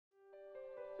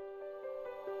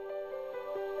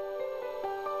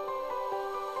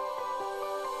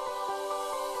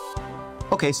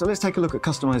Okay, so let's take a look at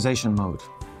customization mode.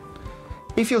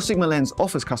 If your Sigma lens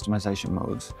offers customization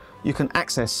modes, you can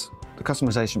access the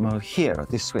customization mode here at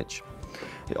this switch.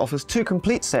 It offers two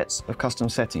complete sets of custom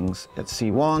settings at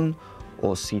C1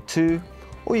 or C2,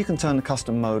 or you can turn the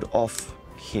custom mode off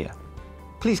here.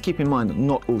 Please keep in mind that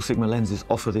not all Sigma lenses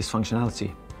offer this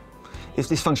functionality. If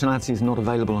this functionality is not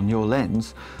available on your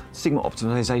lens, Sigma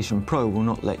Optimization Pro will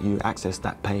not let you access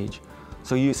that page,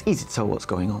 so it's easy to tell what's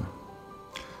going on.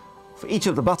 For each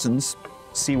of the buttons,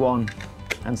 C1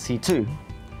 and C2,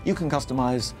 you can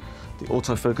customize the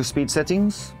autofocus speed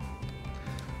settings,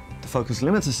 the focus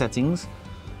limiter settings,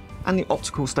 and the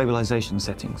optical stabilization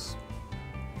settings.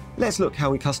 Let's look how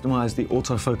we customize the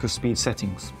autofocus speed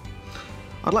settings.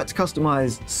 I'd like to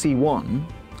customize C1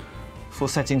 for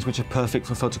settings which are perfect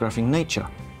for photographing nature.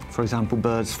 For example,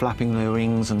 birds flapping their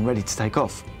wings and ready to take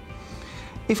off.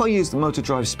 If I use the motor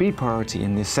drive speed priority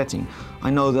in this setting,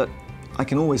 I know that I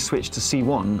can always switch to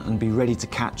C1 and be ready to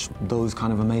catch those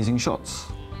kind of amazing shots.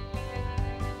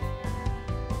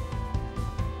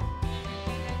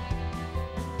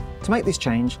 To make this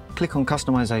change, click on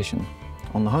Customization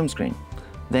on the home screen,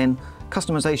 then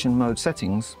Customization Mode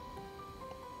Settings.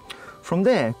 From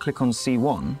there, click on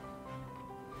C1.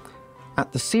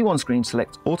 At the C1 screen,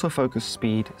 select Autofocus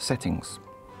Speed Settings.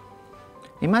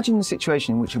 Imagine the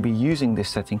situation in which you'll be using this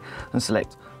setting and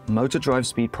select Motor Drive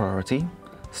Speed Priority,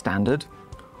 Standard,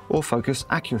 or Focus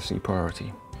Accuracy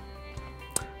Priority.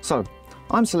 So,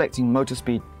 I'm selecting Motor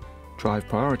Speed Drive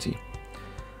Priority.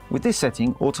 With this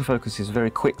setting, autofocus is very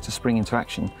quick to spring into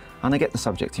action and I get the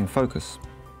subject in focus.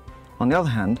 On the other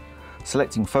hand,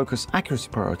 selecting Focus Accuracy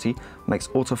Priority makes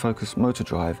autofocus motor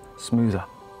drive smoother.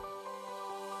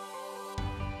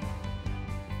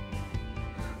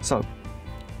 So,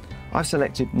 I've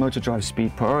selected Motor Drive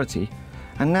Speed Priority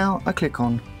and now I click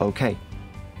on OK.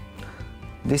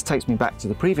 This takes me back to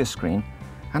the previous screen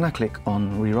and I click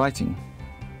on Rewriting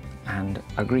and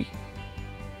Agree.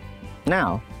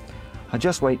 Now, I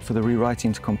just wait for the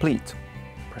rewriting to complete.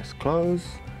 Press Close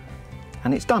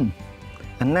and it's done.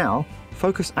 And now,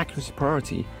 Focus Accuracy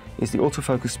Priority is the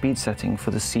autofocus speed setting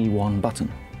for the C1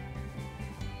 button.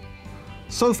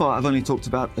 So far, I've only talked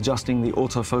about adjusting the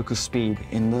autofocus speed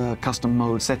in the custom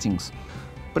mode settings,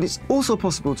 but it's also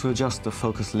possible to adjust the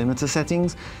focus limiter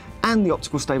settings and the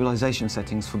optical stabilization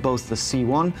settings for both the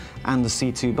C1 and the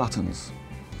C2 buttons.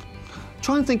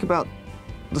 Try and think about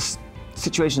the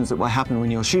situations that will happen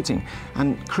when you're shooting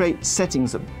and create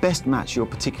settings that best match your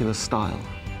particular style.